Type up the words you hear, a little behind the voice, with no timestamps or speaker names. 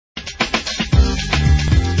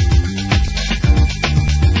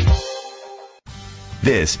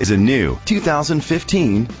This is a new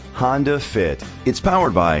 2015 Honda Fit. It's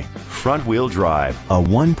powered by front-wheel drive, a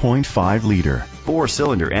 1.5-liter,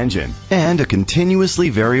 4-cylinder engine, and a continuously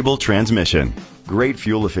variable transmission. Great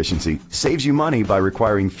fuel efficiency saves you money by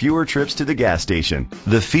requiring fewer trips to the gas station.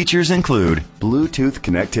 The features include Bluetooth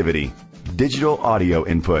connectivity, digital audio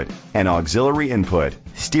input, and auxiliary input,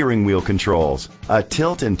 steering wheel controls, a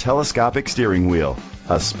tilt and telescopic steering wheel,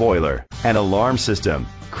 a spoiler, an alarm system,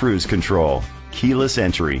 cruise control, keyless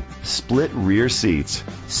entry, split rear seats.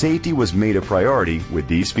 Safety was made a priority with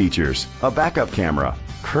these features: a backup camera,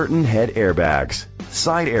 curtain head airbags,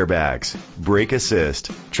 side airbags, brake assist,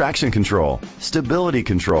 traction control, stability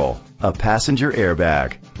control, a passenger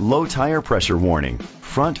airbag, low tire pressure warning,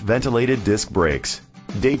 front ventilated disc brakes,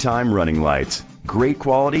 daytime running lights. Great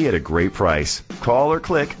quality at a great price. Call or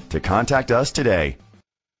click to contact us today.